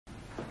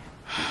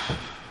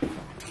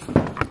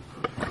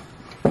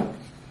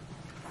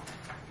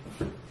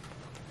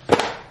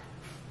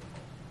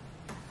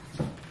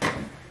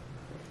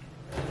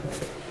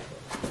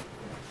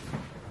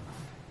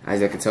As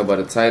you can tell by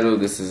the title,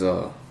 this is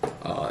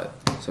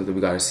something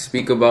we gotta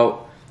speak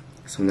about,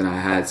 something I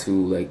had to,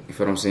 like, you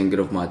feel what I'm saying, get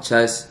off my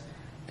chest,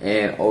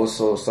 and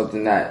also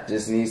something that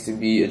just needs to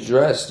be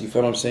addressed, you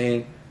feel what I'm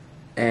saying?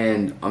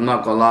 And I'm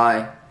not gonna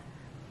lie,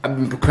 I've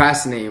been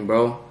procrastinating,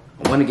 bro.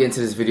 I wanna get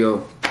into this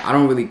video. I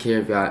don't really care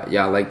if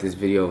y'all like this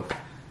video,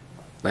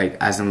 like,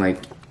 as in,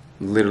 like,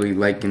 literally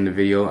liking the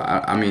video.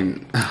 I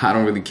mean, I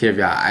don't really care if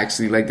y'all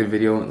actually like the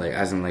video, like,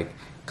 as in, like,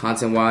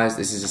 content-wise.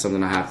 This is just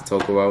something I have to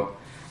talk about.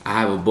 I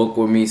have a book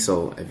with me,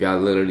 so if y'all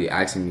literally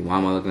asking me why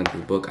am I looking at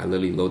this book, I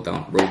literally wrote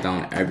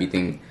down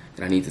everything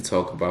that I need to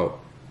talk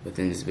about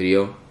within this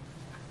video.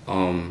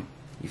 You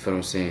feel what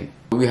I'm saying?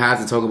 What we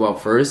have to talk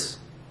about first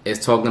is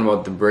talking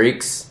about the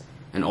breaks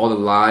and all the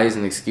lies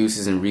and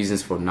excuses and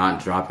reasons for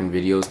not dropping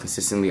videos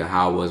consistently,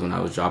 how I was when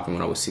I was dropping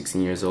when I was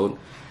 16 years old.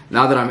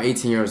 Now that I'm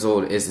 18 years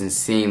old, it's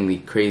insanely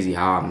crazy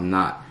how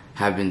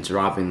have been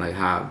dropping like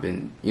how I've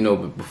been, you know,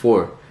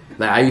 before.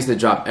 Like, I used to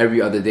drop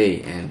every other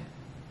day, and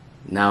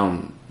now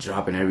I'm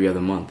dropping every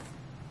other month.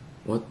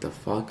 What the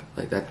fuck?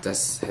 Like,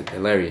 that's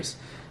hilarious.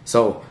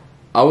 So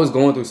I was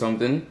going through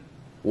something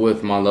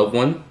with my loved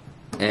one,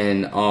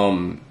 and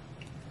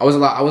I was a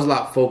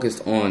lot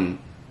focused on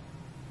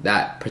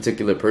that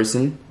particular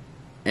person,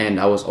 and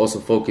I was also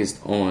focused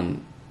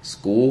on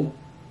school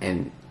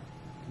and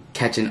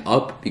catching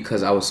up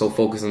because I was so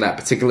focused on that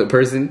particular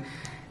person.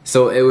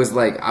 So it was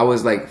like I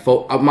was like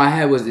my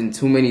head was in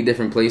too many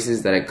different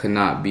places that it could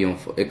not be on.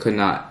 It could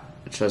not,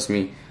 trust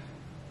me,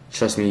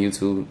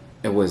 YouTube,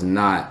 it was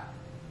not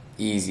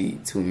easy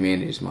to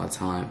manage my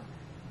time.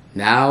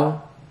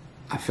 Now,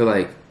 I feel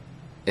like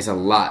it's a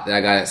lot that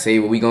I gotta say,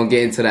 but we gonna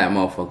get into that,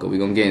 motherfucker. We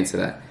gonna get into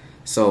that.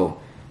 So,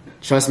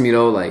 trust me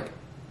though, like,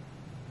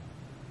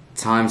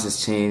 times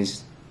has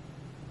changed,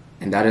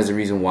 and that is the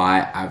reason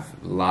why I've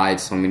lied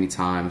so many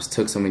times,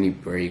 took so many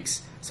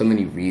breaks, so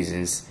many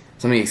reasons,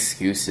 so many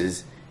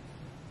excuses.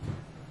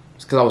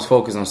 It's because I was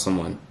focused on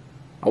someone.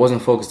 I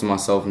wasn't focused on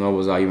myself, nor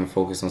was I even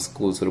focused on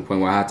school, to the point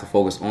where I had to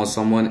focus on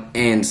someone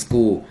and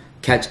school,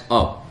 catch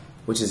up,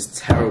 which is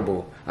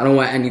terrible. I don't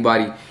want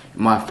anybody in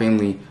my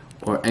family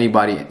or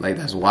anybody like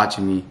that's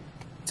watching me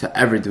to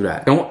ever do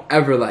that. Don't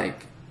ever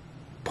like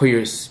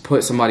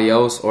put somebody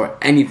else or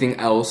anything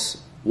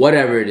else,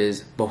 whatever it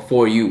is,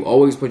 before you.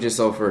 Always put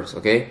yourself first,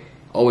 okay?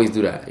 Always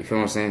do that. You feel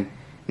what I'm saying?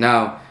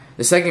 Now,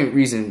 the second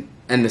reason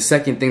and the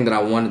second thing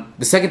I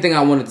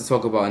wanted to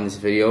talk about in this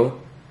video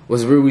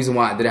was the real reason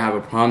why I didn't have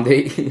a prom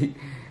date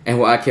and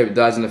why I kept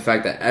dodging the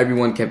fact that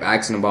everyone kept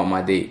asking about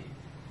my date.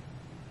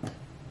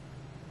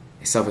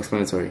 It's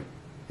self-explanatory.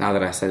 Now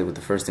that I said it with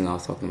the first thing I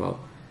was talking about.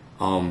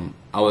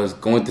 I was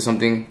going through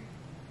something.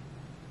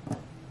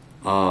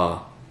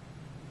 I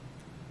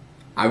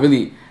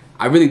really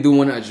do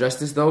want to address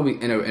this though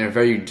in a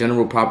very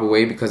general, proper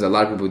way, because a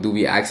lot of people do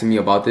be asking me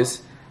about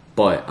this.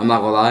 But I'm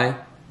not gonna lie.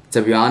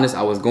 To be honest,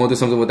 I was going through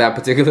something with that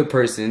particular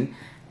person,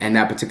 and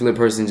that particular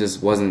person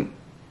just wasn't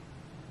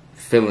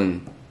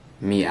feeling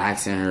me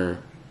asking her.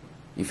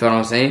 You feel what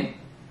I'm saying?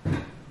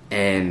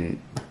 And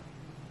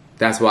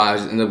that's why I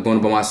just ended up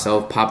going by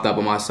myself, popped up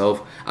by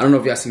myself. I don't know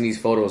if y'all seen these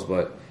photos,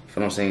 but you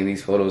feel what I'm saying?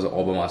 These photos are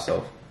all by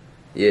myself.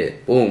 Yeah,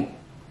 boom.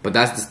 But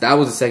that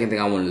was the second thing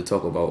I wanted to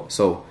talk about.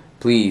 So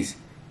please,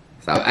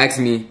 stop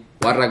asking me,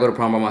 why did I go to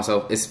prom by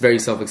myself? It's very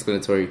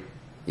self-explanatory.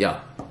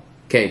 Yeah.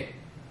 Okay.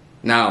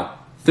 Now,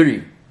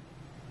 3.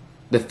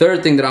 The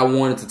third thing that I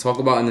wanted to talk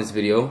about in this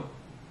video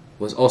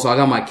was also I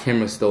got my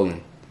camera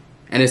stolen.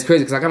 And it's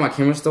crazy because I got my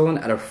camera stolen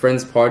at a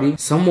friend's party.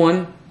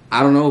 Someone,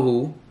 I don't know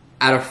who,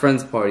 at a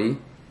friend's party,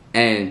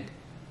 and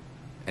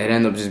it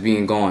ended up just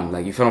being gone.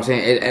 Like, you feel what I'm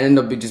saying? It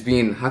ended up just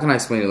being, how can I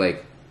explain it?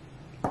 Like,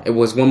 it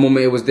was one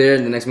moment it was there,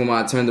 and the next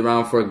moment I turned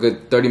around for a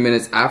good 30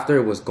 minutes after,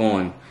 it was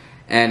gone.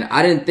 And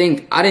I didn't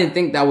think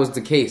that was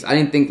the case. I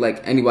didn't think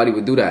like anybody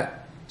would do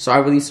that. So I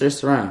really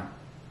searched around,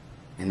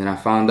 and then I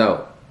found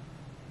out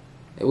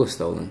it was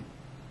stolen.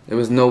 There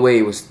was no way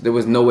it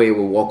would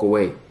walk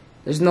away.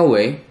 There's no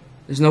way.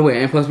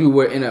 And plus, we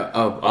were in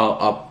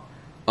a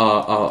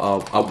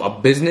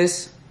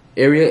business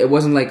area. It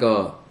wasn't like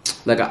an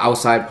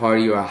outside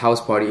party or a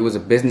house party. It was a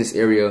business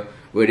area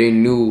where they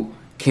knew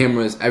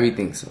cameras,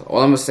 everything. So all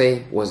I'm gonna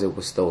say was it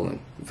was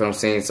stolen. You feel what I'm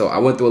saying? So I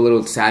went through a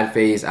little sad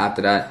phase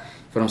after that.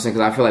 You feel what I'm saying?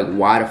 Because I feel like,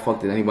 why the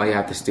fuck did anybody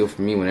have to steal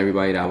from me when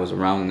everybody that was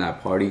around in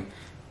that party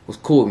was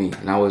cool with me,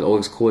 and I was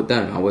always cool with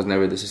them. I was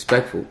never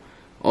disrespectful.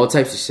 All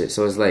types of shit.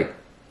 So it's like,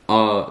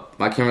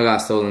 my camera got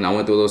stolen. I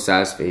went through a little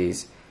sad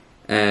phase,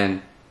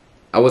 and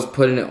I was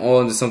putting it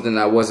all into something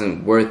that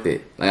wasn't worth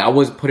it. Like, I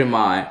was putting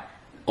my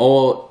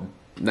all,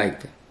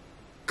 like,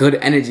 good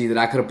energy that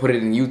I could have put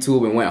it in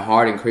YouTube and went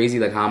hard and crazy,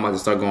 like how I'm about to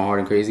start going hard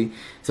and crazy.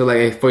 So,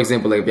 like, for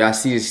example, like, if y'all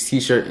see this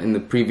t-shirt in the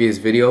previous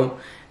video,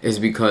 it's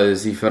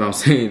because, you feel what I'm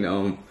saying,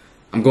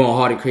 I'm going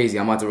hard and crazy.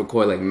 I'm about to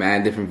record, like,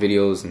 mad different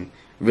videos and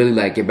really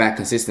like get back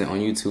consistent on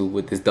YouTube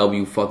with this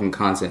W fucking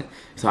content.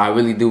 So I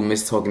really do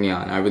miss talking to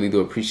y'all, and I really do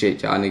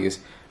appreciate y'all niggas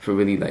for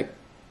really like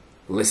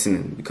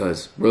listening,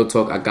 because real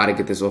talk, I gotta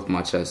get this off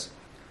my chest.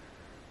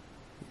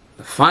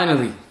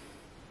 Finally.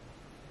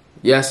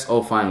 Yes,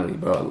 oh finally,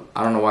 bro.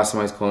 I don't know why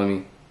somebody's calling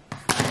me.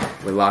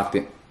 We're locked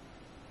in.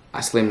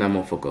 I slammed that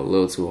motherfucker a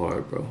little too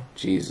hard, bro.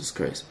 Jesus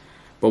Christ.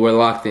 But we're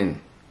locked in.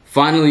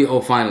 Finally,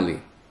 oh finally.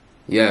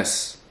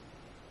 Yes.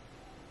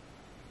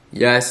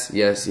 Yes,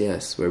 yes,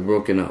 yes. We're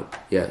broken up.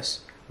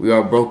 Yes. We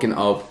are broken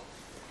up.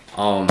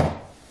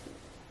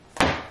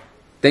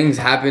 Things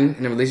happen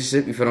in a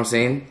relationship, you feel what I'm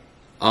saying?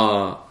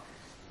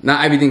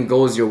 Not everything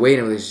goes your way in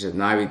a relationship.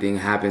 Not everything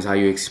happens how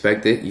you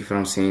expect it. You feel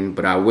what I'm saying?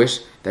 But I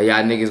wish that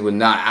y'all niggas would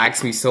not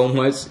ask me so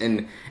much.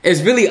 And it's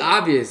really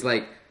obvious.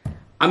 Like,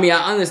 I mean,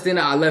 I understand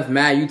that I left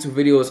mad YouTube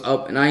videos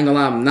up. And I ain't gonna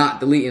lie, I'm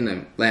not deleting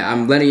them. Like,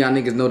 I'm letting y'all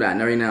niggas know that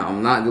right now.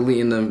 I'm not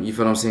deleting them. You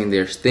feel what I'm saying?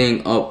 They're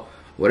staying up.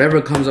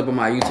 Whatever comes up on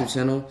my YouTube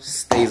channel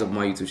stays up on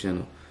my YouTube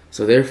channel.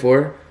 So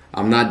therefore,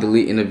 I'm not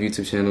deleting the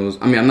YouTube channels.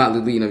 I mean, I'm not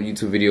deleting the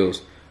YouTube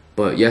videos.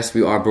 But yes,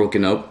 we are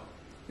broken up.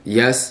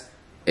 Yes.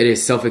 It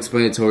is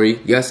self-explanatory.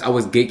 Yes, I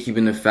was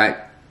gatekeeping the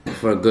fact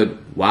for a good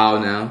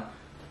while now.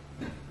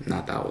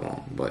 Not that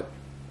long, but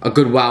a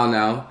good while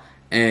now.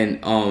 And,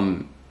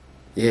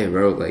 yeah,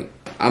 bro, like,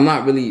 I'm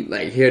not really,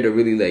 like, here to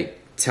really, like,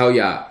 tell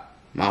y'all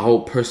my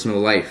whole personal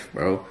life,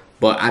 bro.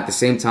 But at the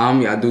same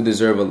time, y'all do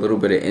deserve a little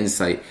bit of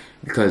insight,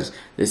 because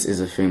this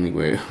is a family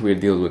where we're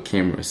dealing with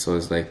cameras. So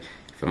it's like,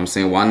 you feel what I'm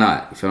saying? Why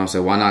not? You feel what I'm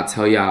saying? Why not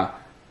tell y'all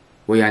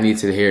what y'all need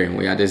to hear and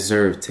what y'all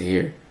deserve to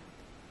hear?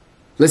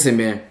 Listen,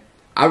 man.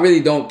 I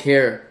really don't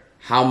care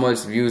how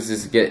much views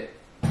this get.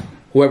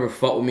 Whoever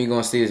fuck with me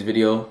gonna see this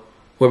video.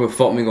 Whoever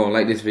fuck with me gonna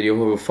like this video.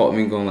 Whoever fuck with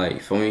me gonna like, you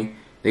feel me?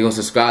 They gonna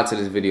subscribe to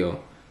this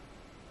video.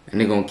 And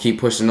they gonna keep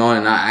pushing on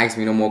and not ask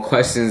me no more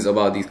questions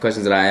about these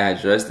questions that I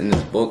addressed in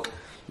this book.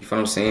 You feel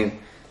what I'm saying?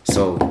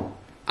 So,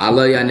 I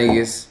love y'all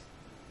niggas.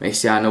 Make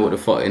sure y'all know what the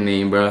fuck the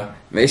name, bro.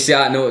 Make sure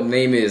y'all know what the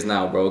name is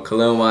now, bro.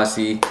 Khalil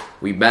Wasi.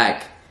 We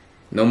back.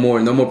 No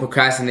more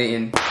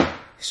procrastinating.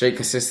 Straight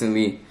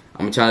consistently.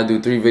 I'm trying to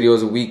do 3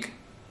 videos a week.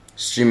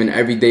 Streaming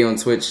every day on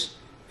Twitch.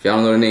 If y'all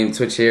don't know the name,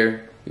 Twitch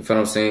here. You feel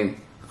what I'm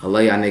saying? I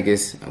love y'all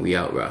niggas, and we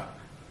out, bro.